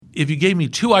if you gave me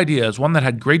two ideas, one that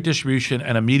had great distribution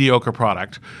and a mediocre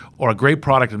product, or a great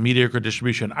product and mediocre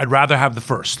distribution, I'd rather have the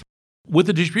first. With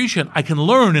the distribution, I can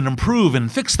learn and improve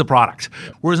and fix the product.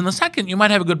 Whereas in the second, you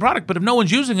might have a good product, but if no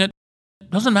one's using it,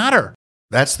 it doesn't matter.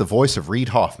 That's the voice of Reid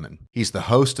Hoffman. He's the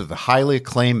host of the highly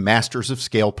acclaimed Masters of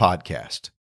Scale podcast.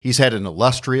 He's had an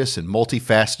illustrious and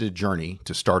multifaceted journey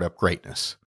to startup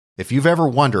greatness. If you've ever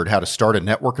wondered how to start a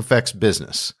network effects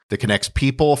business that connects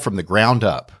people from the ground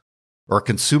up, or a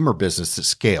consumer business that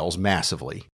scales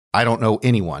massively, I don't know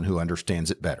anyone who understands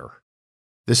it better.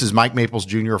 This is Mike Maples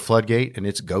Jr. of Floodgate, and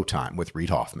it's go time with Reid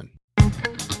Hoffman.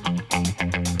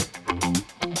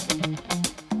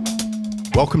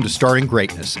 Welcome to Starting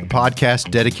Greatness, a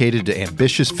podcast dedicated to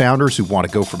ambitious founders who want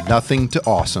to go from nothing to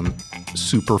awesome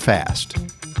super fast.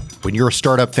 When you're a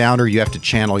startup founder, you have to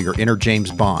channel your inner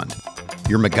James Bond,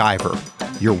 your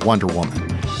MacGyver, your Wonder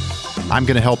Woman. I'm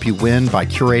going to help you win by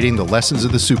curating the lessons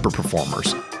of the super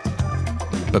performers,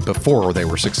 but before they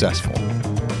were successful.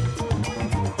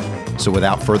 So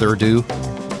without further ado,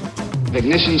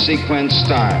 ignition sequence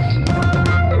start.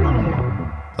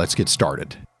 Let's get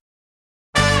started.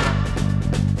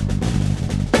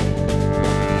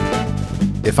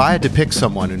 If I had to pick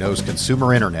someone who knows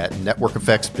consumer internet and network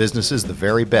effects businesses the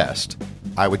very best,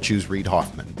 I would choose Reid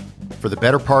Hoffman. For the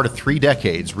better part of 3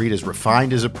 decades, Reid has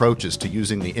refined his approaches to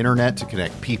using the internet to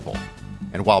connect people.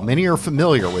 And while many are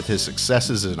familiar with his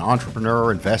successes as an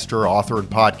entrepreneur, investor, author, and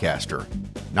podcaster,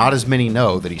 not as many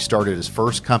know that he started his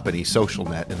first company,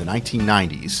 SocialNet, in the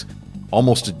 1990s,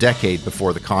 almost a decade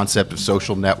before the concept of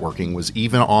social networking was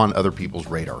even on other people's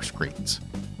radar screens.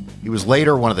 He was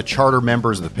later one of the charter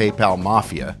members of the PayPal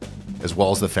Mafia, as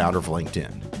well as the founder of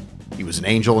LinkedIn. He was an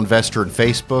angel investor in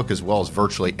Facebook, as well as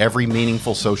virtually every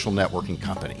meaningful social networking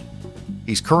company.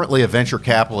 He's currently a venture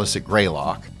capitalist at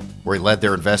Greylock, where he led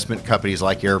their investment companies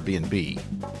like Airbnb.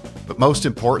 But most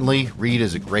importantly, Reid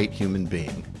is a great human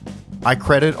being. I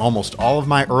credit almost all of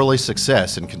my early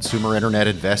success in consumer internet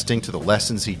investing to the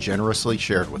lessons he generously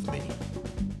shared with me.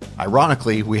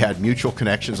 Ironically, we had mutual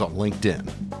connections on LinkedIn,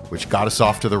 which got us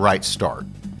off to the right start.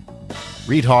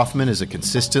 Reid Hoffman is a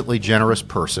consistently generous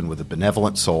person with a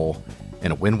benevolent soul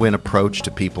and a win-win approach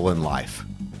to people in life.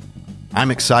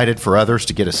 I'm excited for others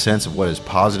to get a sense of what his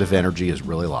positive energy is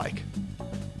really like.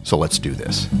 So let's do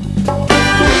this.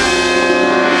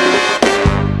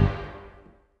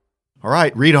 All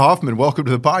right, Reid Hoffman, welcome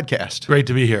to the podcast. Great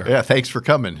to be here. Yeah, thanks for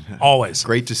coming. Always.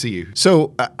 Great to see you.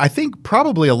 So I think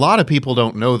probably a lot of people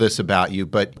don't know this about you,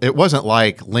 but it wasn't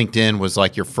like LinkedIn was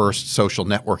like your first social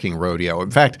networking rodeo.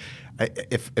 In fact,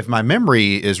 if my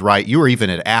memory is right, you were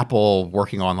even at Apple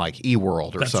working on like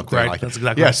eWorld or something right. like that. That's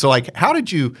exactly right. right. So like,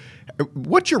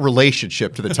 what's your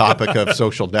relationship to the topic of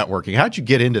social networking? How'd you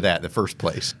get into that in the first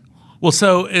place? Well,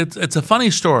 so it's a funny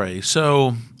story.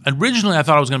 So originally I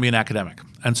thought I was going to be an academic.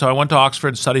 And so I went to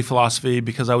Oxford to study philosophy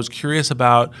because I was curious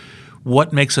about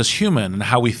what makes us human and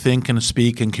how we think and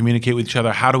speak and communicate with each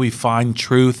other. How do we find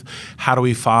truth? How do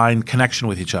we find connection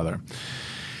with each other?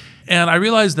 And I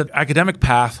realized that academic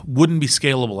path wouldn't be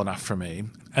scalable enough for me.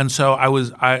 And so I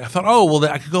thought,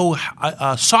 I could go,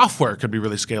 software could be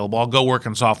really scalable. I'll go work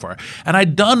in software. And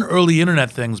I'd done early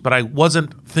internet things, but I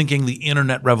wasn't thinking the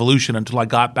internet revolution until I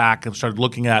got back and started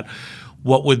looking at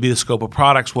what would be the scope of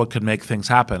products, what could make things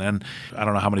happen. And I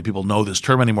don't know how many people know this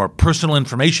term anymore. Personal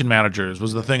information managers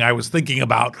was the thing I was thinking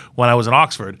about when I was in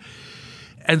Oxford.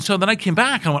 And so then I came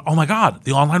back and I went, oh my God,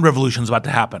 the online revolution is about to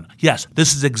happen. Yes,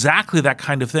 this is exactly that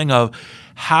kind of thing of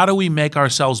how do we make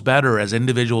ourselves better as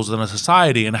individuals in a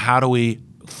society, and how do we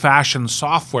fashion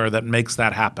software that makes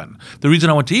that happen? The reason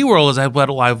I went to eWorld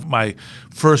is my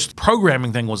first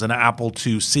programming thing was an Apple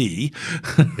IIc,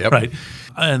 Yep. right?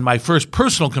 And my first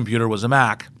personal computer was a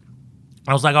Mac.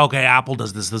 I was like, okay, Apple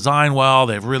does this design well.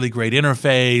 They have really great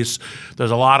interface. There's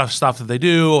a lot of stuff that they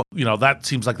do. You know, that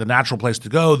seems like the natural place to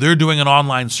go. They're doing an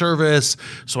online service,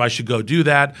 so I should go do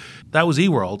that. That was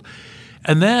eWorld.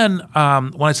 And then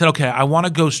when I said, okay, I want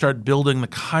to go start building the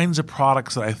kinds of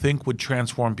products that I think would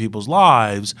transform people's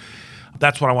lives,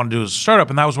 that's what I want to do as a startup.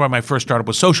 And that was where my first startup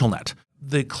was SocialNet.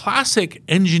 The classic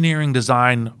engineering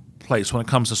design place when it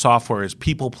comes to software is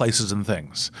people, places, and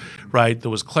things, right? There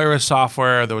was Claris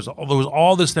software. There was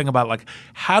all this thing about like,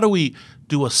 how do we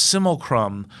do a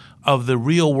simulacrum of the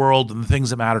real world and the things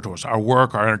that matter to us, our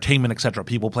work, our entertainment, et cetera,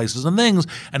 people, places, and things,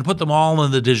 and put them all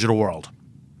in the digital world.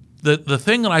 The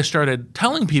thing that I started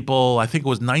telling people, I think it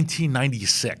was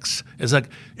 1996, is like,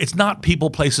 it's not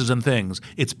people, places, and things.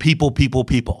 It's people, people,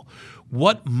 people.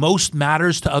 What most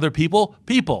matters to other people?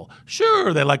 People.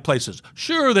 Sure, they like places.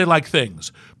 Sure, they like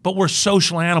things. But we're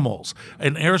social animals.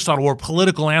 In Aristotle, we're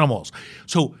political animals.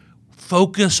 So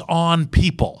focus on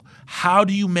people. how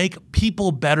do you make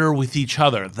people better with each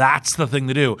other? That's the thing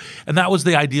to do. And that was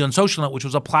the idea in SocialNet, which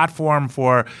was a platform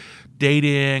for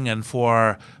dating and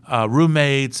for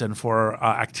roommates and for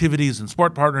activities and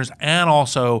sport partners and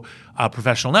also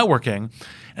professional networking.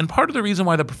 And part of the reason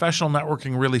why the professional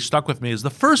networking really stuck with me is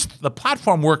the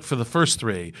platform worked for the first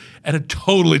three, and it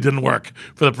totally didn't work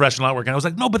for the professional networking. I was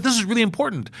like, no, but this is really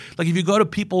important. Like if you go to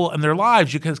people and their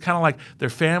lives, it's kind of like their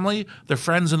family, their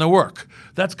friends, and their work.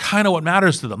 That's kind of what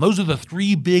matters to them. Those are the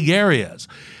three big areas.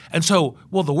 And so,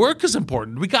 well, the work is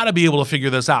important. We got to be able to figure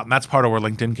this out, and that's part of where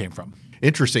LinkedIn came from.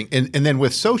 Interesting. And then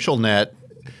with SocialNet,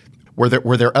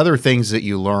 were there other things that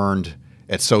you learned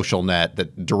at SocialNet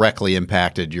that directly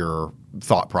impacted your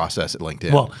thought process at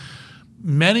LinkedIn? Well,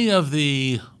 many of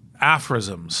the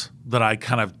aphorisms that I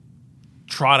kind of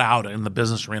trot out in the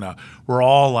business arena were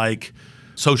all like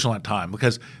SocialNet time,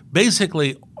 because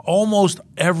basically almost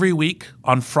every week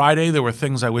on Friday there were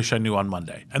things I wish I knew on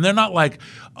Monday. And they're not like,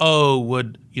 oh,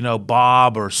 would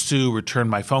Bob or Sue return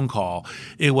my phone call?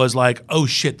 It was like, oh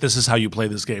shit, this is how you play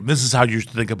this game. This is how you should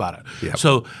think about it. Yep.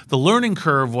 So the learning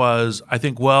curve was, I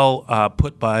think,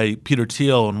 put by Peter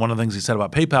Thiel, and one of the things he said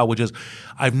about PayPal, which is,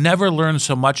 I've never learned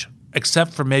so much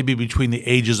except for maybe between the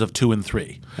ages of 2 and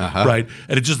 3, right?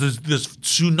 And it's just this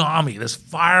tsunami, this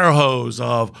fire hose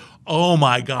of, oh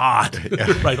my God,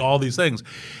 right? All these things.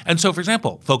 And so, for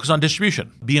example, focus on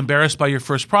distribution. Be embarrassed by your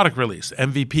first product release,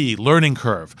 MVP, learning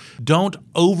curve. Don't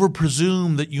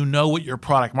over-presume that you know what your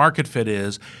product market fit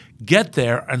is. Get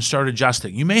there and start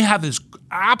adjusting. You may have this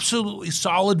absolutely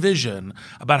solid vision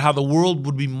about how the world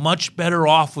would be much better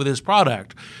off with this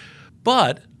product,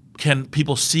 but can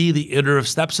people see the iterative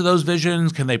steps of those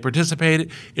visions? Can they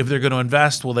participate? If they're going to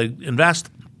invest, will they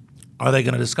invest? Are they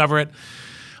going to discover it?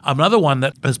 Another one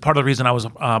that is part of the reason I was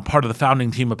part of the founding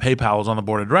team of PayPal, was on the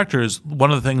board of directors.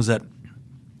 One of the things that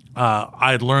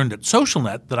I had learned at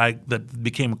SocialNet that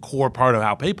became a core part of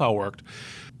how PayPal worked.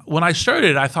 When I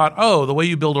started, I thought, oh, the way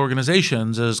you build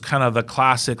organizations is kind of the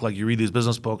classic, like you read these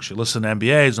business books, you listen to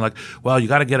MBAs, and like, well, you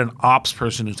got to get an ops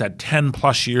person who's had 10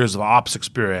 plus years of ops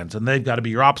experience, and they've got to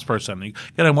be your ops person. You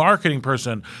get a marketing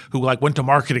person who like went to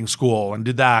marketing school and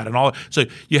did that and all. So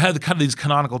you had kind of these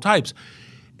canonical types.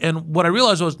 And what I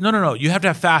realized was, no, you have to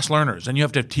have fast learners and you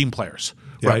have to have team players.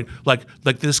 Right? Like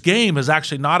this game is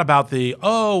actually not about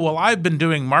I've been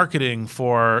doing marketing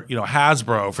for,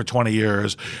 Hasbro for 20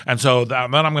 years. And so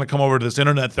then I'm going to come over to this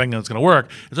internet thing and it's going to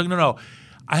work. It's like, no.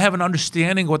 I have an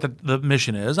understanding what the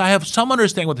mission is. I have some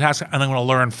understanding what the task is, and I'm going to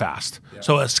learn fast. Yeah.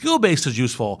 So a skill-based is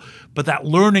useful, but that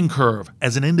learning curve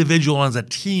as an individual and as a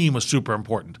team was super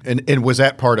important. And was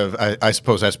that part of, I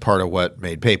suppose that's part of what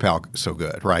made PayPal so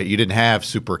good, right? You didn't have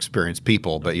super experienced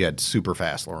people, but you had super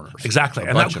fast learners. Exactly.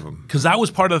 A bunch of them. Because that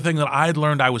was part of the thing that I had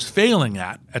learned I was failing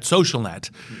at SocialNet,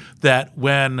 that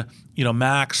when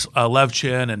Max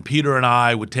Levchin and Peter and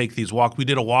I would take these walks. We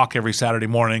did a walk every Saturday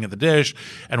morning at the Dish,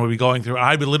 and we'd be going through.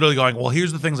 I'd be literally going, well,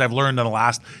 here's the things I've learned in the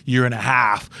last year and a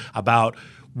half about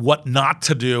what not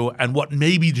to do and what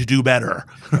maybe to do better,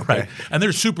 right? And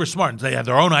they're super smart. They have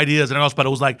their own ideas and everything else, but it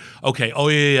was like, okay,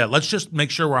 let's just make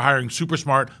sure we're hiring super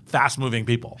smart, fast-moving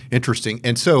people. Interesting.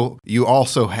 And so you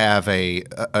also have an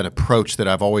approach that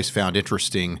I've always found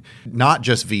interesting. Not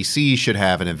just VCs should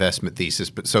have an investment thesis,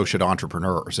 but so should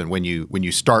entrepreneurs. And when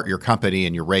you start your company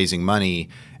and you're raising money,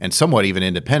 and somewhat even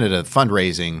independent of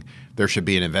fundraising, there should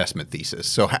be an investment thesis.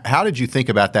 So how did you think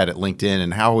about that at LinkedIn,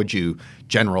 and how would you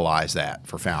generalize that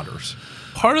for founders?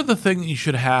 Part of the thing that you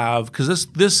should have, because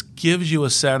this gives you a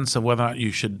sense of whether or not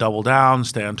you should double down,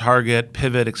 stay on target,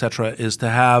 pivot, et cetera, is to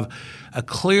have a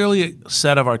clearly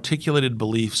set of articulated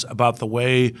beliefs about the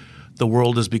way the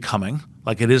world is becoming,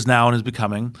 like it is now and is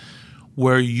becoming,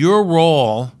 where your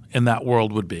role in that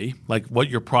world would be, like what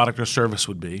your product or service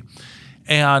would be,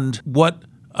 and what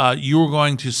you were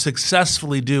going to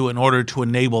successfully do in order to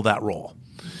enable that role.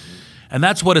 And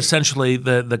that's what essentially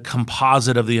the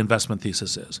composite of the investment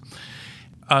thesis is.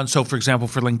 And so, for example,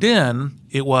 for LinkedIn,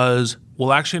 it was,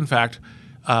 in fact,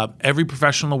 every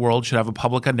professional in the world should have a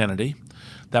public identity.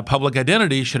 That public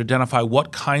identity should identify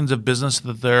what kinds of business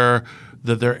that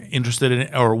they're interested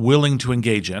in or willing to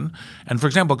engage in. And for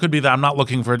example, it could be that I'm not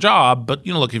looking for a job, but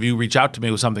look, if you reach out to me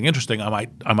with something interesting,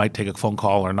 I might take a phone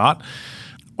call or not.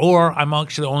 Or I'm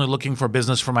actually only looking for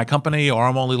business for my company, or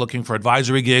I'm only looking for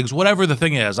advisory gigs, whatever the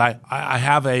thing is. I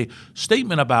have a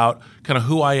statement about kind of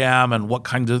who I am and what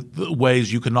kinds of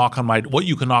ways you can knock on my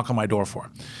door for.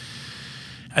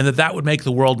 And that would make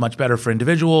the world much better for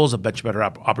individuals, a much better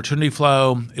opportunity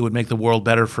flow. It would make the world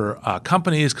better for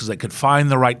companies because they could find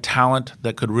the right talent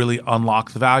that could really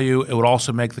unlock the value. It would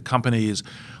also make the companies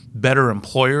better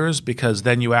employers, because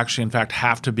then you actually, in fact,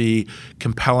 have to be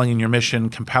compelling in your mission,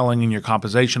 compelling in your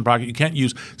compensation project. You can't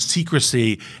use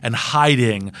secrecy and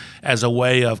hiding as a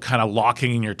way of kind of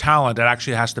locking in your talent. It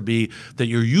actually has to be that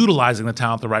you're utilizing the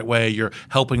talent the right way. You're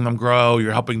helping them grow.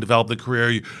 You're helping develop the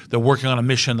career. They're working on a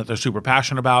mission that they're super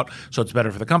passionate about, so it's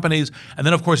better for the companies. And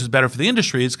then, of course, it's better for the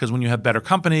industries, because when you have better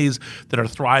companies that are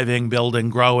thriving, building,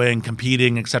 growing,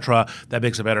 competing, et cetera, that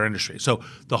makes a better industry. So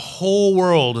the whole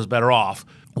world is better off.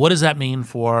 What does that mean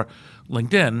for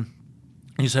LinkedIn? And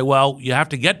you say, well, you have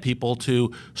to get people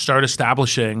to start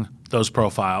establishing those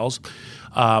profiles.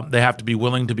 They have to be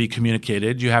willing to be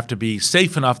communicated. You have to be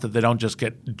safe enough that they don't just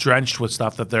get drenched with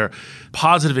stuff, that their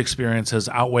positive experiences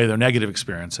outweigh their negative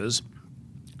experiences.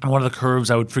 And one of the curves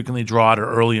I would frequently draw to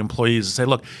early employees is say,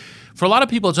 look, for a lot of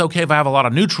people, it's okay if I have a lot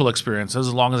of neutral experiences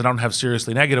as long as I don't have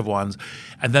seriously negative ones.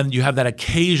 And then you have that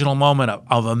occasional moment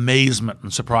of amazement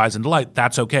and surprise and delight.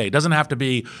 That's okay. It doesn't have to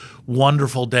be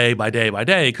wonderful day by day by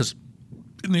day, because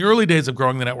in the early days of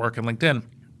growing the network and LinkedIn,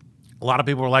 a lot of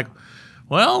people were like,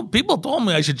 well, people told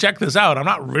me I should check this out. I'm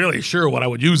not really sure what I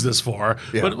would use this for,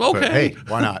 but okay. But hey,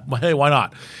 why not? Hey, why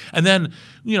not? And then,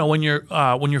 when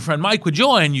your friend Mike would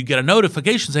join, you get a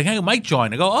notification saying, hey, Mike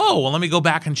joined. I go, oh, well, let me go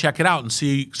back and check it out and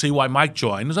see why Mike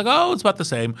joined. It's like, oh, it's about the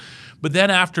same. But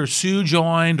then after Sue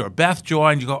joined or Beth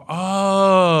joined, you go,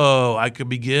 oh, I could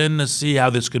begin to see how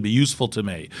this could be useful to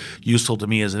me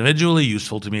as individually,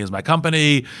 useful to me as my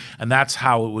company, and that's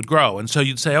how it would grow. And so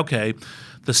you'd say, okay,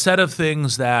 the set of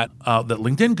things that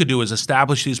LinkedIn could do is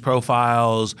establish these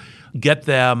profiles, get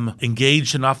them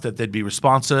engaged enough that they'd be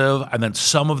responsive, and then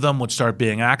some of them would start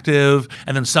being active,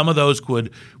 and then some of those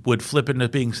would flip into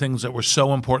being things that were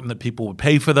so important that people would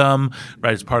pay for them,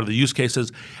 right, as part of the use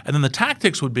cases. And then the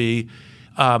tactics would be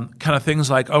kind of things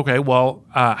like, okay, well,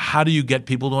 how do you get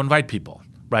people to invite people?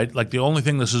 Right? Like the only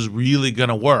thing this is really going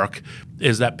to work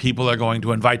is that people are going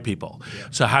to invite people. Yeah.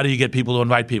 So how do you get people to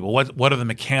invite people? What are the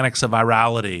mechanics of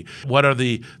virality? What are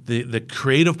the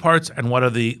creative parts, and what are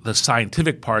the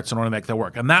scientific parts in order to make that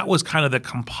work? And that was kind of the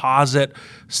composite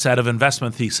set of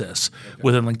investment thesis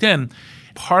within LinkedIn.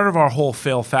 Part of our whole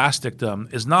fail fast dictum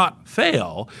is not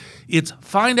fail. It's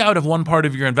find out if one part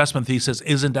of your investment thesis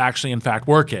isn't actually in fact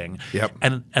working,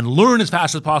 and learn as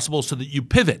fast as possible so that you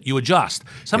pivot, you adjust.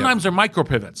 Sometimes they're micro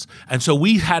pivots. And so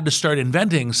we had to start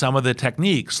inventing some of the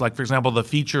techniques. Like, for example, the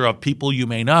feature of people you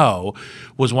may know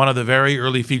was one of the very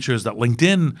early features that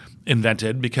LinkedIn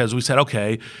invented, because we said,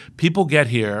 okay, people get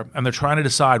here and they're trying to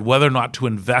decide whether or not to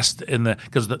invest in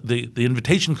because the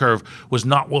invitation curve was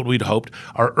not what we'd hoped.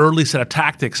 Our early set of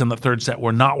tactics in the third set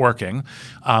were not working.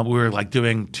 We were like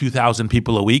doing 2,000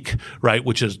 people a week, right?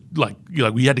 Which is like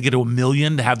we had to get to 1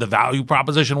 million to have the value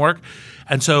proposition work.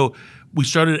 And so we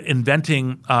started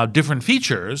inventing different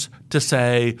features to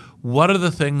say, what are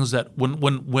the things that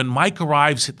when Mike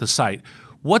arrives at the site,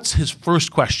 what's his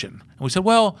first question? And we said,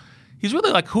 well, he's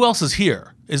really like, who else is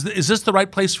here? Is this the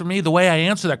right place for me? The way I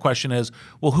answer that question is,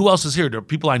 well, who else is here? Are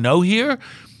people I know here?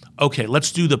 Okay,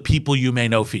 let's do the people you may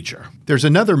know feature. There's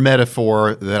another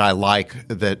metaphor that I like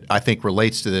that I think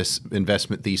relates to this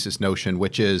investment thesis notion,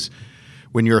 which is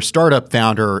when you're a startup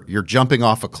founder, you're jumping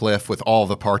off a cliff with all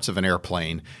the parts of an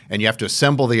airplane, and you have to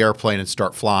assemble the airplane and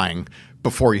start flying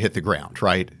before you hit the ground,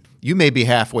 right? You may be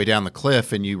halfway down the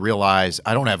cliff and you realize,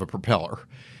 I don't have a propeller.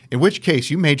 In which case,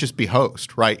 you may just be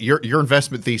host, right? Your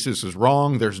investment thesis is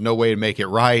wrong. There's no way to make it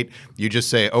right. You just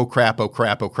say, oh, crap, oh,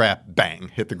 crap, oh, crap,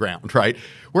 bang, hit the ground, right?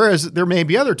 Whereas there may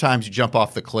be other times you jump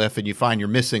off the cliff and you find you're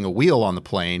missing a wheel on the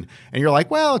plane, and you're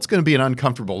like, well, it's going to be an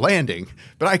uncomfortable landing,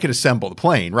 but I can assemble the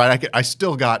plane, right? I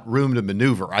still got room to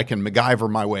maneuver. I can MacGyver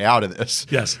my way out of this.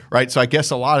 Yes. Right? So I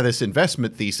guess a lot of this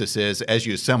investment thesis is, as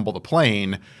you assemble the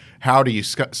plane, how do you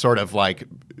sort of like,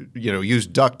 use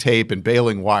duct tape and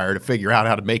baling wire to figure out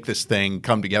how to make this thing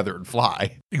come together and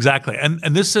fly? Exactly. And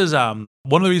this is one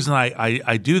of the reasons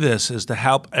I do this is to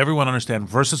help everyone understand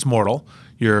versus mortal.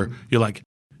 You're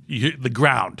the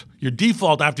ground. Your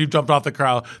default after you've jumped off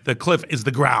the cliff is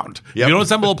the ground. Yep. You don't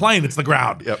assemble a plane, it's the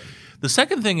ground. Yep. The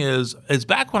second thing is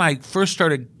back when I first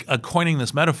started coining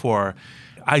this metaphor,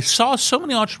 I saw so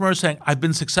many entrepreneurs saying, I've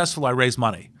been successful, I raised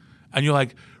money. And you're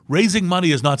like, raising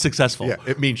money is not successful. Yeah,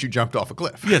 it means you jumped off a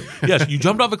cliff. Yes, you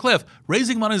jumped off a cliff.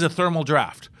 Raising money is a thermal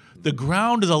draft. The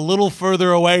ground is a little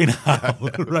further away now,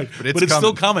 right? But it's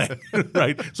still coming,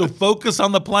 right? So focus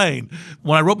on the plane.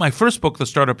 When I wrote my first book, The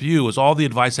Startup You, was all the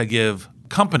advice I give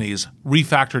companies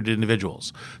refactored to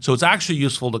individuals. So it's actually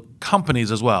useful to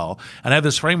companies as well. And I have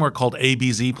this framework called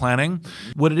ABZ planning.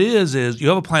 What it is you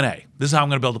have a plan A. This is how I'm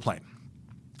going to build a plane.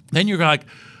 Then you're like,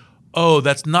 oh,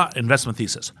 that's not investment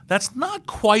thesis. That's not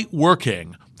quite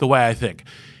working the way I think.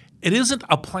 it isn't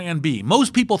a plan B.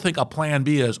 Most people think a plan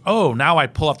B is, oh, now I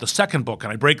pull up the second book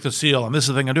and I break the seal and this is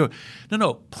the thing I'm doing.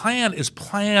 No, plan is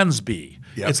plans B.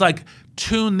 Yep. It's like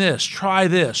tune this, try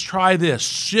this,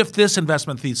 shift this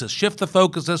investment thesis, shift the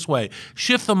focus this way,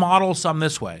 shift the model some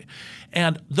this way.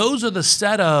 And those are the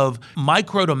set of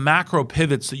micro to macro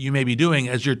pivots that you may be doing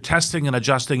as you're testing and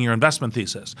adjusting your investment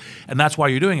thesis. And that's why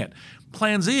you're doing it.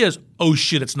 Plan Z is, oh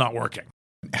shit, it's not working.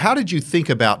 How did you think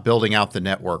about building out the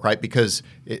network, right? Because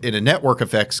in a network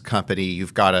effects company,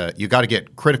 you've got to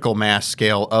get critical mass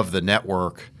scale of the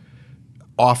network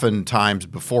oftentimes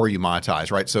before you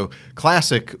monetize, right? So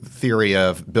classic theory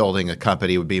of building a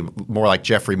company would be more like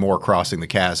Jeffrey Moore crossing the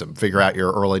chasm. Figure out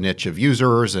your early niche of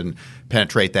users and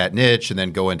penetrate that niche and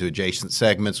then go into adjacent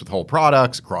segments with whole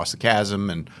products, across the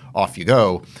chasm, and off you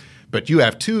go. But you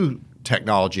have two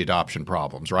technology adoption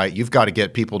problems, right? You've got to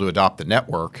get people to adopt the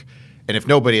network. And if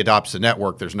nobody adopts the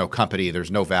network, there's no company,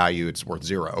 there's no value, it's worth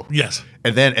zero. Yes.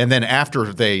 And then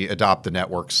after they adopt the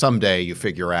network, someday you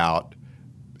figure out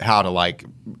how to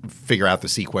figure out the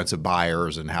sequence of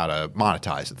buyers and how to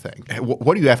monetize the thing.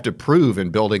 What do you have to prove in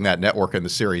building that network in the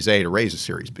Series A to raise a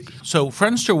Series B? So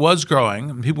Friendster was growing,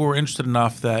 and people were interested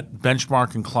enough that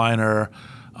Benchmark and Kleiner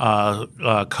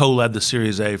co-led the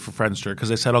Series A for Friendster because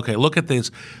they said, okay, look at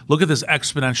this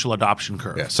exponential adoption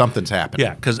curve. Yeah, something's happening.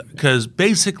 Yeah, because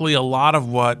basically a lot of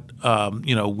what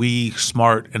we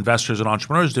smart investors and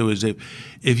entrepreneurs do is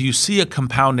if you see a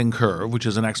compounding curve, which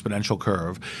is an exponential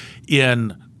curve,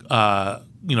 in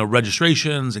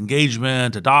registrations,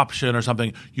 engagement, adoption, or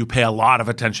something, you pay a lot of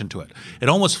attention to it. It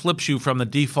almost flips you from the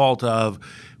default of,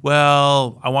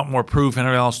 well, I want more proof and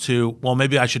everything else to, well,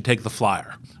 maybe I should take the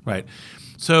flyer, right?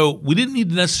 So we didn't need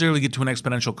to necessarily get to an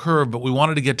exponential curve, but we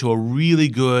wanted to get to a really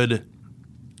good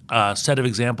set of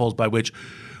examples by which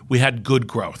we had good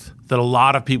growth, that a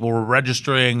lot of people were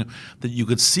registering, that you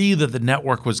could see that the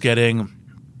network was getting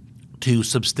to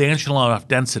substantial enough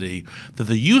density that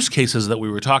the use cases that we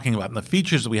were talking about and the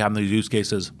features that we have in those use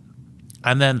cases,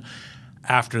 and then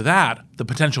after that, the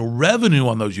potential revenue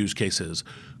on those use cases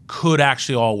could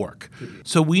actually all work.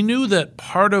 So we knew that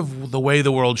part of the way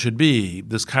the world should be,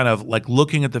 this kind of like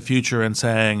looking at the future and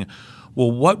saying,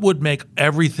 well, what would make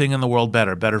everything in the world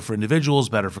better? Better for individuals,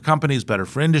 better for companies, better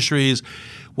for industries,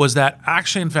 was that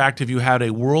actually, in fact, if you had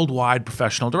a worldwide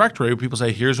professional directory where people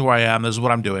say, here's who I am, this is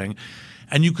what I'm doing,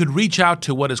 and you could reach out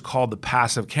to what is called the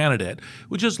passive candidate,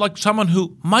 which is like someone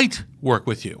who might work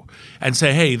with you and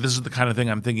say, hey, this is the kind of thing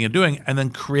I'm thinking of doing, and then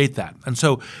create that. And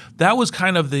so that was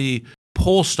kind of the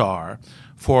pole star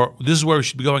for this is where we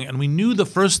should be going. And we knew the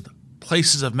first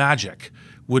places of magic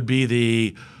would be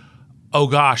the, oh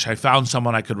gosh, I found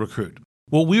someone I could recruit.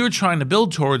 What we were trying to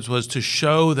build towards was to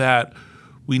show that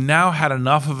we now had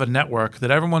enough of a network that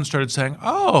everyone started saying,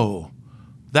 oh,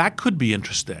 that could be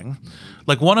interesting.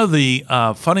 Like one of the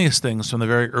funniest things from the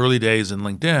very early days in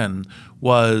LinkedIn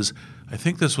was, I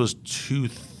think this was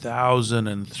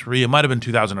 2003, it might have been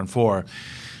 2004,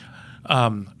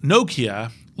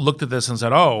 Nokia looked at this and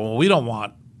said, oh, well, we don't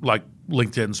want like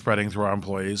LinkedIn spreading through our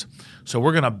employees, so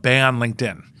we're going to ban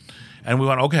LinkedIn. And we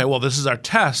went, okay, well, this is our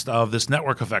test of this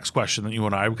network effects question that you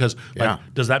and I, because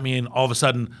does that mean all of a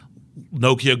sudden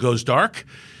Nokia goes dark?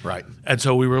 Right. And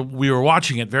so we were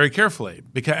watching it very carefully,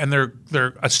 and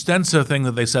their ostensive thing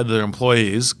that they said to their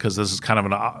employees, because this is kind of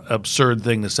an absurd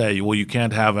thing to say, well, you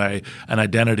can't have an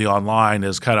identity online,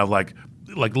 is kind of like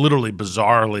literally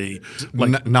bizarrely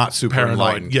like not super paranoid.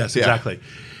 enlightened. Yes, yeah. Exactly.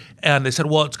 And they said,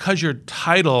 well, it's because your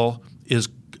title is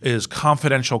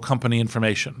confidential company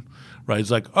information, right?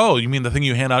 It's like, oh, you mean the thing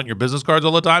you hand out in your business cards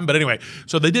all the time? But anyway,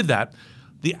 so they did that.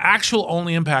 The actual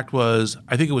only impact was,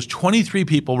 I think it was 23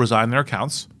 people resigned their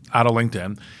accounts out of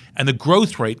LinkedIn, and the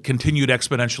growth rate continued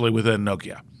exponentially within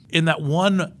Nokia. In that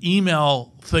one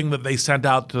email thing that they sent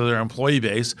out to their employee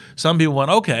base, some people went,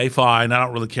 okay, fine, I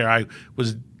don't really care. I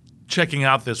was checking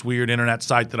out this weird internet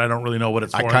site that I don't really know what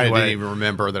it's for. I kind of anyway. didn't even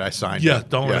remember that I signed Yeah, it.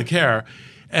 don't really care.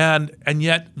 And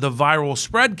yet the viral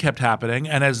spread kept happening.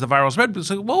 And as the viral spread,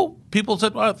 people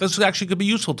said, well, this actually could be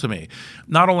useful to me.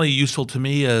 Not only useful to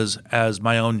me as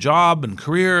my own job and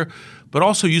career, but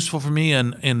also useful for me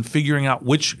in figuring out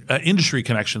which industry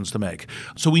connections to make.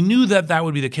 So we knew that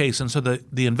would be the case. And so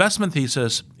the investment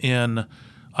thesis in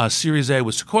Series A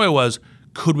with Sequoia was,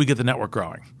 could we get the network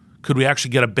growing? Could we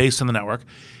actually get a base in the network?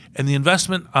 And the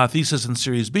investment thesis in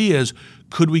Series B is,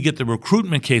 could we get the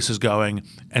recruitment cases going,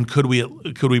 and could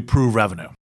we prove revenue?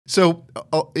 So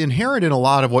inherent in a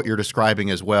lot of what you're describing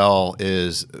as well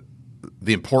is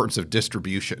the importance of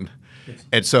distribution. Yes.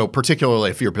 And so particularly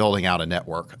if you're building out a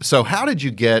network. So how did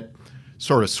you get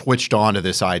sort of switched on to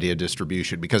this idea of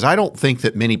distribution? Because I don't think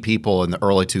that many people in the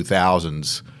early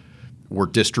 2000s were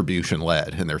distribution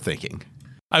led in their thinking?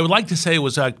 I would like to say it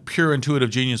was a pure intuitive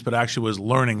genius, but actually was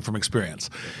learning from experience.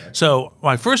 Okay. So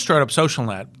my first startup,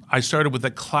 SocialNet, I started with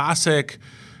the classic,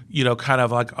 kind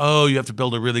of like, you have to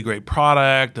build a really great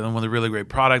product, and then with a really great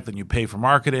product, then you pay for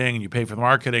marketing, and you pay for the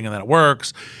marketing, and then it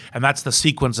works. And that's the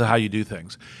sequence of how you do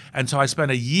things. And so I spent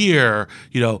a year,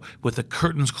 with the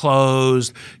curtains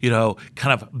closed, kind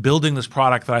of building this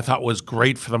product that I thought was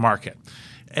great for the market.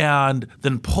 And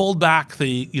then pulled back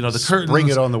the curtains. Bring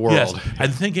it on the world. Yes,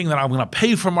 and thinking that I'm going to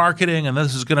pay for marketing and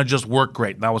this is going to just work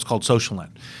great. And that was called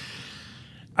SocialNet.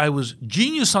 I was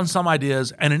genius on some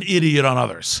ideas and an idiot on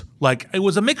others. Like, it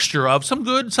was a mixture of some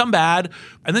good, some bad.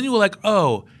 And then you were like,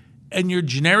 and your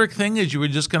generic thing is you were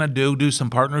just going to do some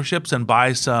partnerships and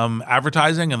buy some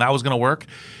advertising and that was going to work.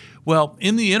 Well,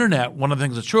 in the internet, one of the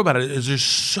things that's true about it is there's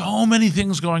so many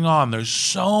things going on. There's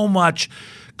so much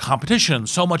competition,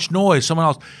 so much noise, someone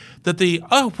else, that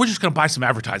we're just going to buy some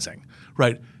advertising,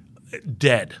 right?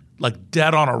 Dead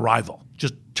on arrival.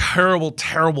 Just terrible,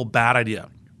 terrible, bad idea.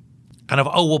 Kind of,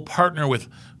 we'll partner with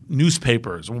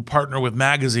newspapers, we'll partner with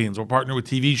magazines, we'll partner with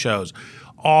TV shows.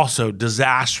 Also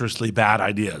disastrously bad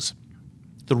ideas.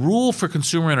 The rule for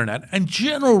consumer internet, and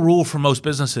general rule for most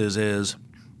businesses, is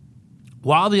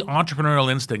while the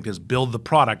entrepreneurial instinct is build the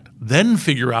product, then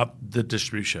figure out the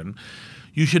distribution,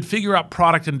 you should figure out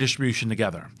product and distribution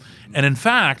together. And in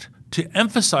fact, to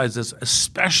emphasize this,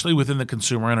 especially within the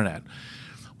consumer internet,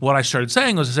 what I started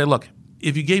saying was to say, look,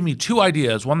 if you gave me two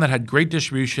ideas, one that had great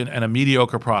distribution and a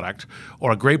mediocre product,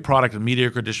 or a great product and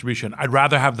mediocre distribution, I'd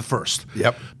rather have the first.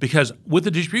 Yep. Because with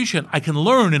the distribution, I can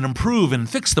learn and improve and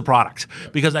fix the product.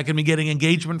 Yep. Because I can be getting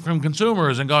engagement from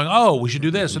consumers and going, we should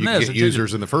do this and this. You get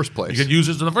users in the first place. You get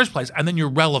users in the first place, and then you're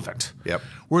relevant. Yep.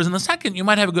 Whereas in the second, you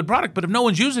might have a good product, but if no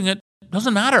one's using it,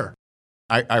 doesn't matter.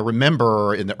 I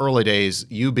remember in the early days,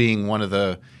 you being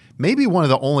maybe one of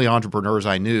the only entrepreneurs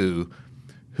I knew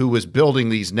who was building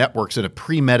these networks in a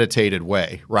premeditated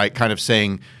way, right? Kind of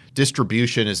saying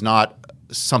distribution is not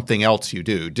something else you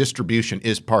do. Distribution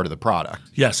is part of the product.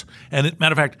 Yes. And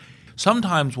matter of fact,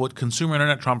 sometimes what consumer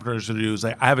internet entrepreneurs do is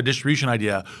I have a distribution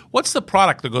idea. What's the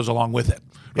product that goes along with it?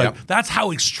 Right? Yep. That's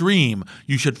how extreme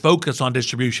you should focus on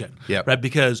distribution. Yep. Right?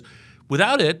 Because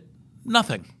without it,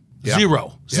 nothing. Yeah.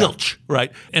 Zero. Zilch. Yeah.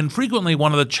 Right? And frequently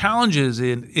one of the challenges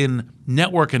in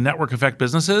network and network effect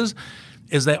businesses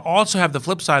is they also have the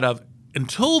flip side of,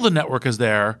 until the network is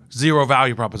there, zero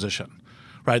value proposition.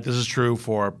 Right? This is true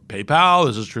for PayPal.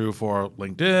 This is true for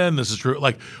LinkedIn. This is true.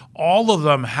 Like, all of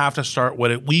them have to start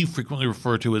what we frequently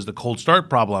refer to as the cold start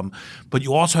problem, but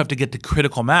you also have to get to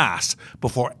critical mass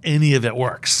before any of it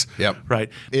works. Yep. Right?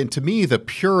 And to me, the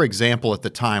pure example at the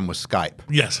time was Skype.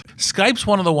 Yes. Skype's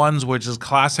one of the ones which is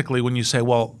classically when you say,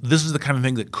 well, this is the kind of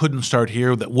thing that couldn't start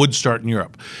here, that would start in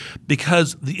Europe.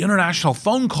 Because the international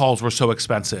phone calls were so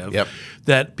expensive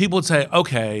that people would say,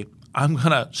 okay, I'm going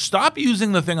to stop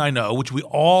using the thing I know, which we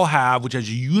all have, which has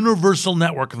a universal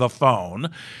network of the phone.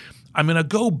 I'm going to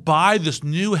go buy this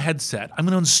new headset. I'm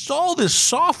going to install this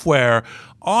software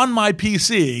on my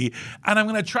PC, and I'm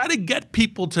going to try to get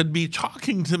people to be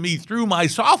talking to me through my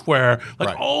software. Like,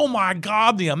 right. Oh my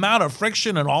God, the amount of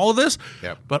friction and all of this.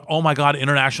 Yep. But oh my God,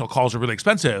 international calls are really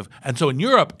expensive. And so in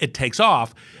Europe, it takes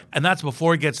off. And that's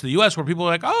before it gets to the U.S. where people are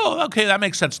like, oh, okay, that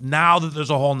makes sense now that there's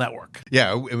a whole network.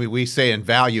 Yeah, I mean, we say in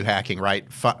value hacking, right,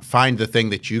 find the thing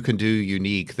that you can do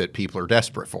unique that people are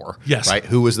desperate for. Yes. Right?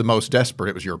 Who was the most desperate?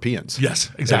 It was Europeans.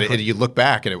 Yes, exactly. And you look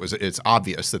back and it's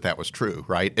obvious that was true,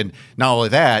 right? And not only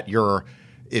that,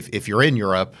 if you're in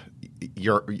Europe,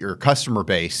 your customer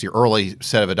base, your early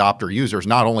set of adopter users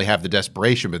not only have the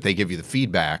desperation, but they give you the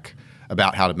feedback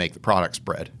about how to make the product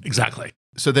spread. Exactly.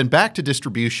 So then back to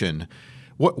distribution.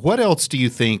 What else do you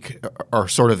think are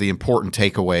sort of the important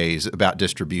takeaways about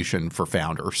distribution for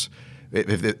founders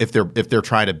if they're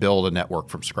trying to build a network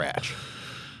from scratch?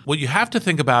 What you have to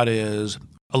think about is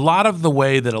a lot of the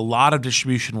way that a lot of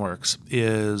distribution works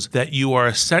is that you are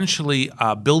essentially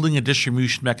building a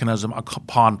distribution mechanism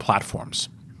upon platforms.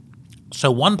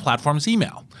 So one platform is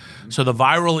email. So the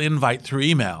viral invite through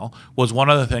email was one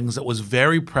of the things that was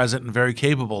very present and very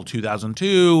capable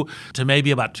 2002 to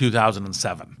maybe about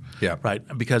 2007. Yeah. Right.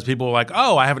 Because people were like,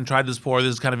 oh, I haven't tried this before.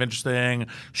 This is kind of interesting.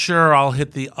 Sure, I'll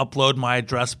hit the upload my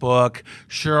address book.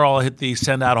 Sure, I'll hit the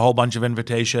send out a whole bunch of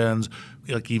invitations.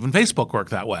 Like even Facebook worked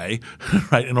that way,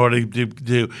 right? In order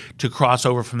to cross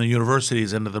over from the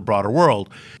universities into the broader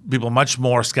world. People are much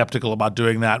more skeptical about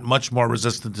doing that, much more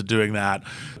resistant to doing that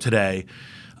today.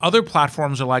 Other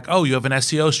platforms are like, oh, you have an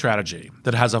SEO strategy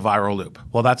that has a viral loop.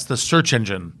 Well, that's the search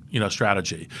engine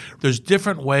strategy. There's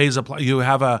different ways. You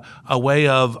have a way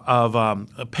of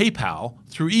PayPal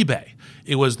through eBay.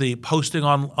 It was the posting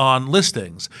on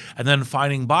listings and then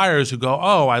finding buyers who go,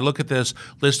 oh, I look at this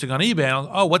listing on eBay. And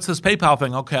oh, what's this PayPal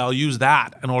thing? Okay, I'll use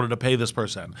that in order to pay this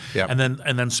person. Yep. And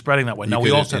then spreading that way. You now could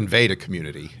we also invade a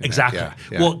community. Exactly.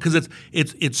 Yeah. Well, because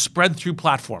it's spread through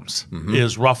platforms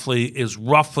is roughly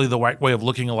the right way of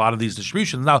looking at a lot of these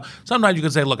distributions. Now, sometimes you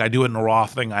can say, look, I do it in a raw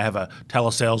thing. I have a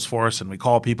telesales force and we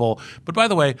call people. But by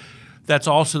the way, that's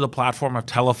also the platform of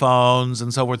telephones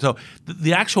and so forth. So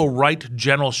the actual right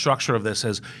general structure of this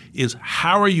is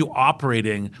how are you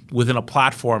operating within a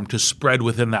platform to spread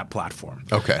within that platform?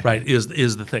 Okay. Right,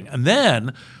 is the thing. And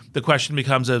then the question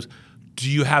becomes do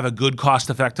you have a good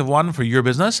cost-effective one for your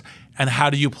business? And how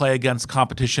do you play against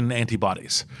competition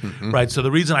antibodies? Right? So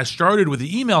the reason I started with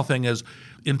the email thing is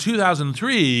in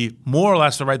 2003, more or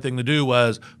less the right thing to do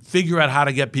was figure out how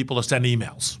to get people to send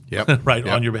emails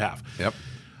on your behalf. Yep.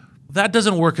 That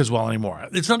doesn't work as well anymore.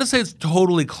 It's not to say it's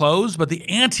totally closed, but the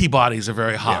antibodies are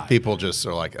very high. Yeah, people just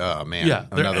are like, oh, man,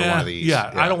 another one of these. Yeah,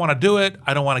 I don't want to do it.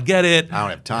 I don't want to get it. I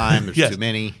don't have time. There's too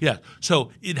many. Yeah.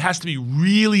 So it has to be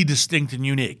really distinct and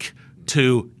unique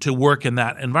to work in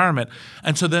that environment.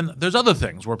 And so then there's other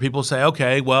things where people say,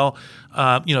 okay, well,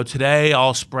 today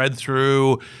I'll spread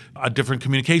through a different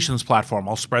communications platform.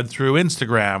 I'll spread through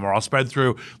Instagram, or I'll spread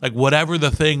through like whatever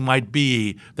the thing might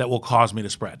be that will cause me to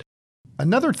spread.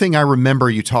 Another thing I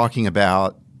remember you talking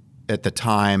about at the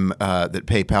time that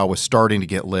PayPal was starting to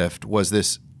get lift was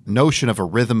this notion of a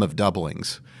rhythm of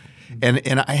doublings.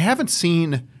 And I haven't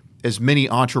seen as many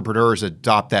entrepreneurs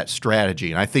adopt that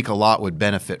strategy, and I think a lot would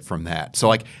benefit from that.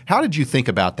 So how did you think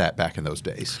about that back in those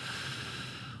days?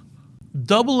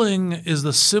 Doubling is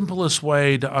the simplest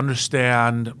way to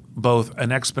understand both an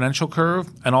exponential curve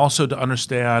and also to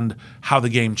understand how the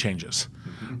game changes.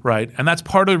 Right, and that's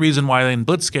part of the reason why in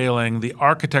blitzscaling, the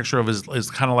architecture of it is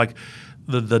kind of like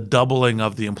the doubling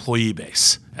of the employee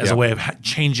base as a way of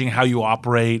changing how you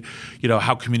operate,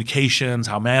 how communications,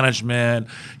 how management,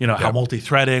 how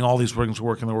multi-threading, all these things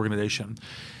work in the organization.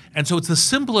 And so it's the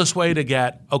simplest way to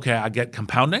I get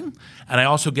compounding, and I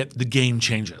also get the game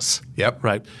changes. Yep.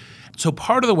 Right. So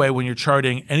part of the way when you're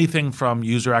charting anything from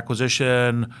user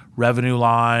acquisition, revenue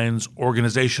lines,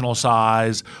 organizational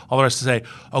size, all the rest to say,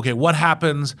 okay, what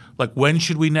happens? Like when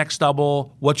should we next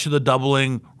double? What should the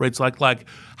doubling rates like?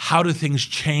 How do things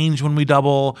change when we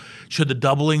double? Should the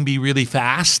doubling be really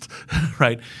fast?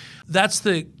 Right? That's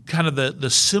the kind of the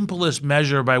simplest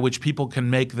measure by which people can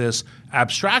make this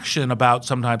abstraction about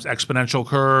sometimes exponential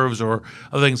curves or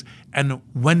other things. And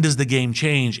when does the game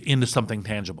change into something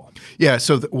tangible? Yeah.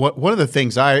 So one of the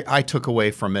things I took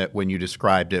away from it when you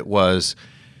described it was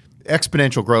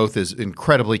exponential growth is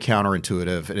incredibly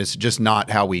counterintuitive, and it's just not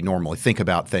how we normally think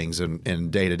about things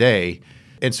in day to day.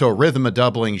 And so a rhythm of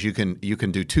doublings, you can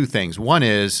do two things. One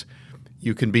is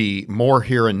you can be more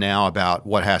here and now about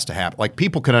what has to happen. Like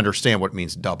people can understand what it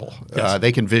means double. Yes.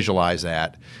 They can visualize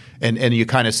that. And you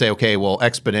kind of say, okay, well,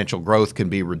 exponential growth can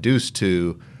be reduced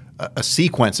to a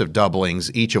sequence of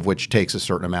doublings, each of which takes a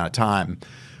certain amount of time.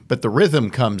 But the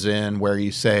rhythm comes in where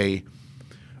you say,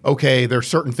 okay, there are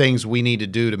certain things we need to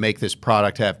do to make this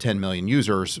product have 10 million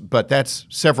users, but that's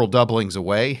several doublings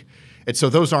away. And so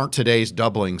those aren't today's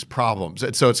doublings problems.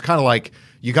 And so it's kind of like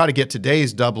you got to get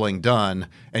today's doubling done,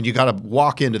 and you got to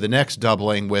walk into the next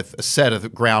doubling with a set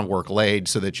of groundwork laid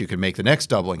so that you can make the next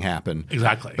doubling happen.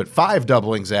 Exactly. But 5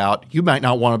 doublings out, you might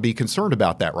not want to be concerned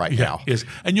about that right now. Yes.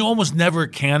 And you almost never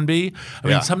can be. I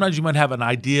mean, sometimes you might have an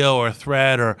idea or a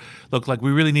thread or look like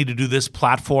we really need to do this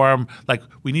platform. Like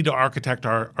we need to architect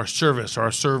our service or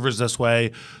our servers this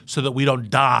way so that we don't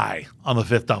die on the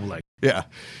 5th doubling. Yeah.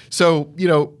 So,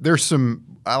 there's some,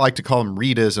 I like to call them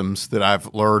Reedisms that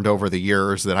I've learned over the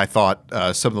years that I thought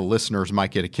some of the listeners might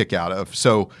get a kick out of.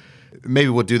 So maybe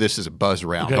we'll do this as a buzz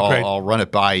round. Okay, I'll run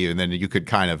it by you, and then you could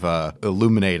kind of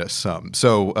illuminate us some.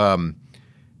 So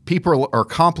people are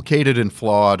complicated and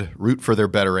flawed. Root for their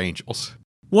better angels.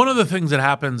 One of the things that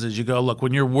happens is you go, look,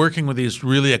 when you're working with these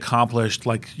really accomplished,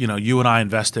 like, you and I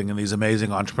investing in these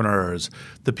amazing entrepreneurs,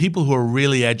 the people who are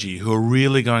really edgy, who are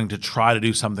really going to try to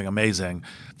do something amazing,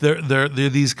 they're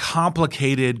these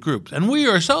complicated groups. And we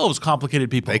ourselves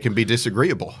complicated people. They can be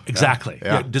disagreeable. Exactly.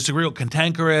 Yeah. Disagreeable,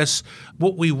 cantankerous.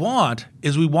 What we want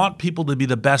is we want people to be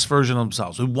the best version of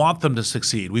themselves. We want them to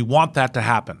succeed. We want that to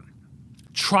happen.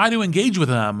 Try to engage with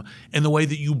them in the way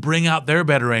that you bring out their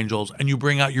better angels and you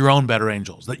bring out your own better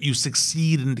angels, that you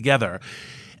succeed in together.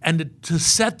 And to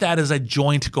set that as a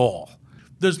joint goal.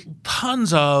 There's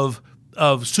tons of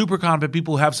super competent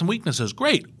people who have some weaknesses.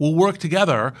 Great. We'll work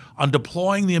together on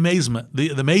deploying the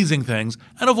amazing things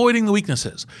and avoiding the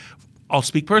weaknesses. I'll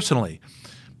speak personally.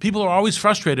 People are always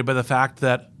frustrated by the fact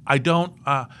that I'm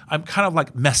kind of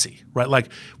like messy, right?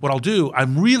 Like what I'll do,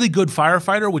 I'm really good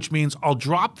firefighter, which means I'll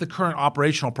drop the current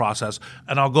operational process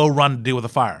and I'll go run to deal with a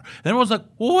fire. And everyone's like,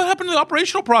 well, what happened to the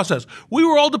operational process? We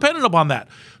were all dependent upon that.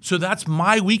 So that's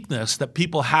my weakness that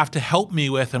people have to help me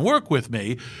with and work with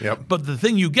me. Yep. But the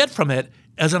thing you get from it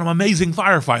is that I'm an amazing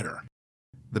firefighter.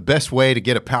 The best way to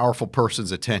get a powerful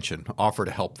person's attention, offer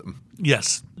to help them.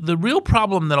 Yes. The real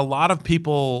problem that a lot of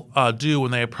people do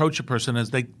when they approach a person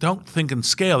is they don't think in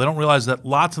scale. They don't realize that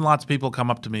lots and lots of people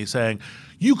come up to me saying,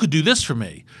 you could do this for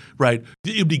me, right?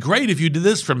 It'd be great if you did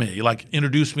this for me, like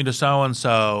introduce me to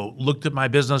so-and-so, looked at my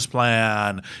business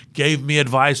plan, gave me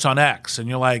advice on X. And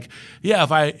you're like, yeah,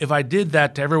 if I did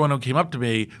that to everyone who came up to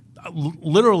me,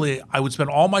 literally I would spend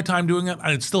all my time doing it and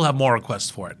I'd still have more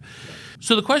requests for it.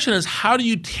 So the question is, how do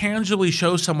you tangibly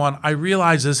show someone, I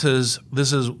realize this is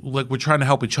like we're trying to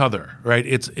help each other, right?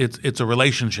 It's a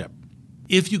relationship.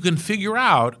 If you can figure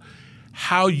out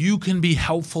how you can be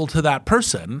helpful to that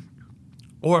person,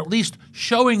 or at least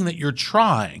showing that you're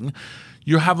trying,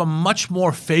 you have a much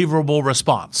more favorable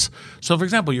response. So for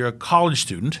example, you're a college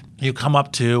student, you come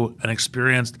up to an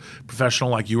experienced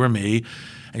professional like you or me,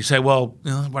 and you say, well,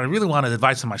 what I really want is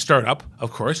advice on my startup,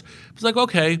 of course. It's like,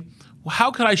 okay, well,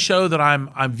 how could I show that I'm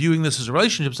viewing this as a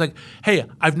relationship? It's like, hey,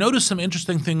 I've noticed some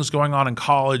interesting things going on in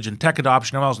college and tech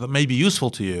adoption and else that may be useful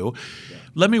to you. Yeah.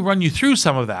 Let me run you through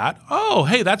some of that. Oh,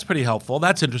 hey, that's pretty helpful.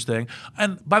 That's interesting.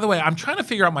 And by the way, I'm trying to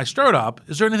figure out my startup.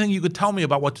 Is there anything you could tell me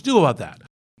about what to do about that?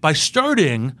 By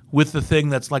starting with the thing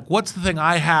that's like, what's the thing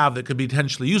I have that could be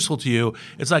potentially useful to you?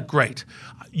 It's like, great.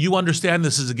 You understand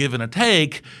this is a give and a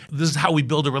take. This is how we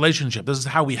build a relationship. This is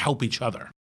how we help each other.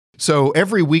 So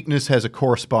every weakness has a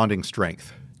corresponding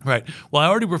strength. Right. Well, I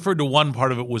already referred to one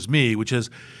part of it was me, which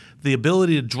is the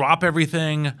ability to drop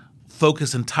everything,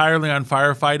 focus entirely on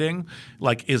firefighting,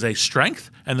 like is a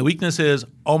strength. And the weakness is,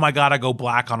 oh my God, I go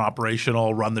black on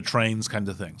operational, run the trains kinds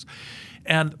of things.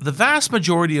 And the vast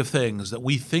majority of things that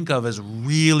we think of as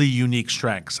really unique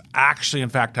strengths actually, in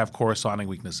fact, have corresponding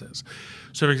weaknesses.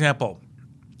 So, for example,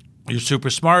 you're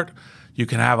super smart. You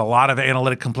can have a lot of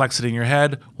analytic complexity in your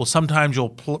head. Well, sometimes you'll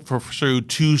pursue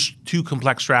two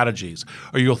complex strategies,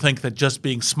 or you'll think that just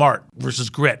being smart versus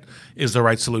grit is the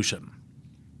right solution.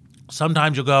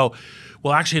 Sometimes you'll go,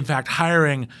 well, actually, in fact,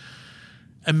 hiring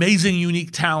amazing,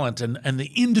 unique talent and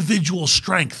the individual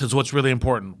strength is what's really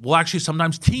important. Well, actually,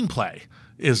 sometimes team play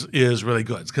is really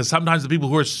good, because sometimes the people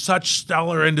who are such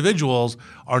stellar individuals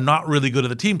are not really good at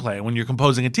the team play. And when you're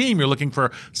composing a team, you're looking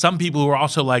for some people who are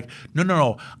also like,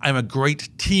 no, I'm a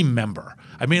great team member.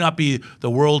 I may not be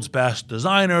the world's best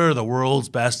designer, the world's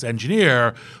best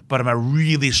engineer, but I'm a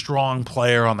really strong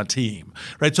player on the team,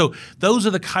 right? So those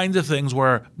are the kinds of things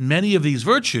where many of these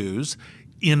virtues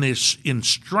in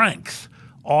strength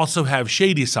also have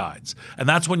shady sides. And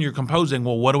that's when you're composing,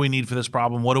 well, what do we need for this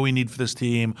problem? What do we need for this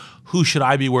team? Who should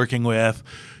I be working with?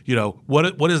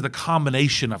 What is the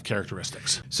combination of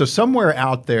characteristics? So somewhere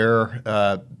out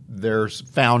there, there's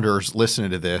founders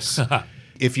listening to this.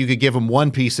 If you could give them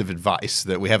one piece of advice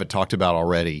that we haven't talked about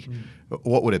already,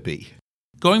 what would it be?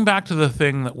 Going back to the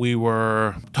thing that we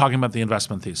were talking about, the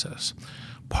investment thesis,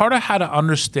 part of how to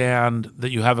understand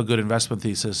that you have a good investment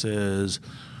thesis is,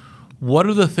 what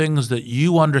are the things that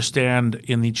you understand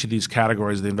in each of these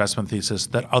categories of the investment thesis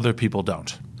that other people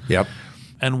don't? Yep.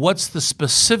 And what's the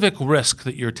specific risk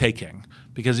that you're taking?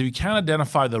 Because if you can't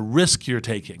identify the risk you're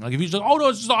taking, like if you just, oh no,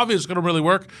 it's just obvious, it's going to really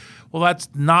work. Well, that's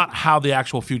not how the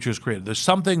actual future is created.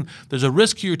 There's a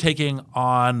risk you're taking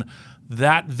on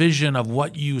that vision of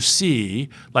what you see.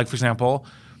 Like, for example,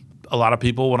 a lot of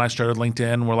people, when I started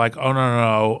LinkedIn, were like, oh,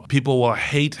 no, people will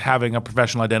hate having a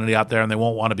professional identity out there and they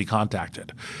won't want to be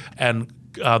contacted. And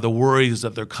the worries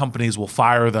that their companies will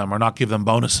fire them or not give them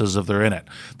bonuses if they're in it.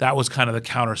 That was kind of the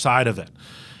counter side of it.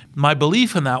 My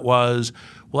belief in that was,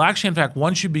 well, actually, in fact,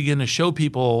 once you begin to show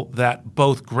people that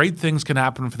both great things can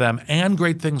happen for them and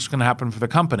great things can happen for the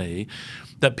company,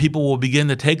 that people will begin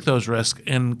to take those risks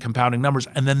in compounding numbers,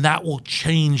 and then that will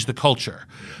change the culture.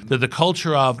 That the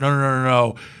culture of,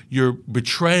 no, you're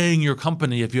betraying your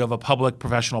company if you have a public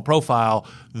professional profile,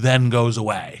 then goes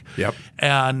away. Yep.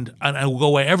 And it will go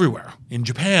away everywhere, in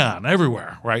Japan,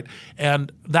 everywhere, right?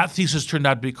 And that thesis turned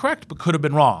out to be correct, but could have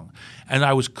been wrong. And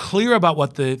I was clear about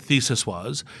what the thesis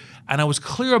was, and I was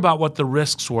clear about what the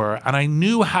risks were, and I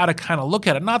knew how to kind of look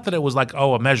at it. Not that it was like,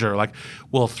 a measure, like,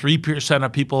 well, 3%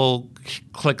 of people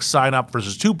click sign up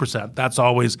versus 2%. That's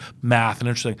always math and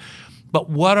interesting. But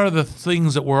what are the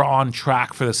things that were on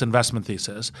track for this investment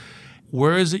thesis?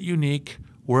 Where is it unique?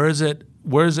 Where is it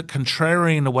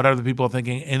contrarian to what other people are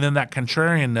thinking? And then that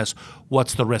contrarianness,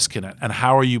 what's the risk in it? And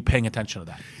how are you paying attention to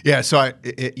that? Yeah, so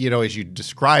as you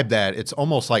describe that, it's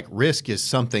almost like risk is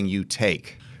something you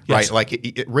take, right? Yes.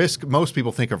 Like risk, most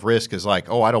people think of risk as like,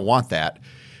 oh, I don't want that.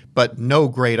 But no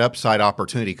great upside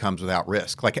opportunity comes without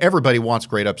risk. Like everybody wants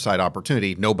great upside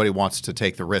opportunity. Nobody wants to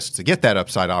take the risk to get that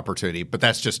upside opportunity, but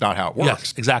that's just not how it works.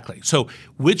 Yes, exactly. So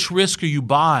which risk are you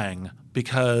buying?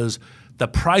 Because the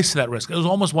price of that risk, it was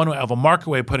almost one way of a market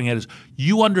way of putting it is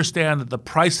you understand that the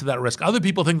price of that risk, other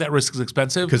people think that risk is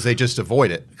expensive. Because they just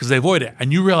avoid it. Because they avoid it.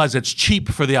 And you realize it's cheap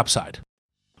for the upside.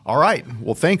 All right.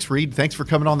 Well, thanks, Reed. Thanks for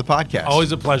coming on the podcast.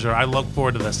 Always a pleasure. I look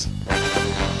forward to this.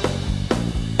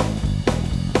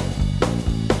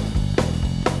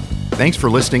 Thanks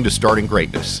for listening to Starting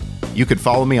Greatness. You can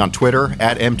follow me on Twitter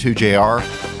 @M2JR,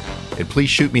 and please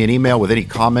shoot me an email with any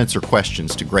comments or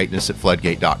questions to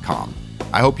greatness@floodgate.com.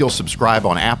 I hope you'll subscribe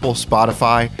on Apple,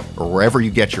 Spotify, or wherever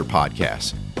you get your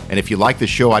podcasts. And if you like the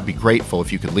show, I'd be grateful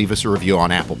if you could leave us a review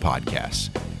on Apple Podcasts.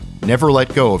 Never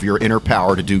let go of your inner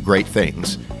power to do great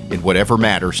things in whatever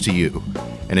matters to you.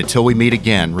 And until we meet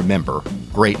again, remember,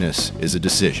 greatness is a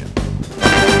decision.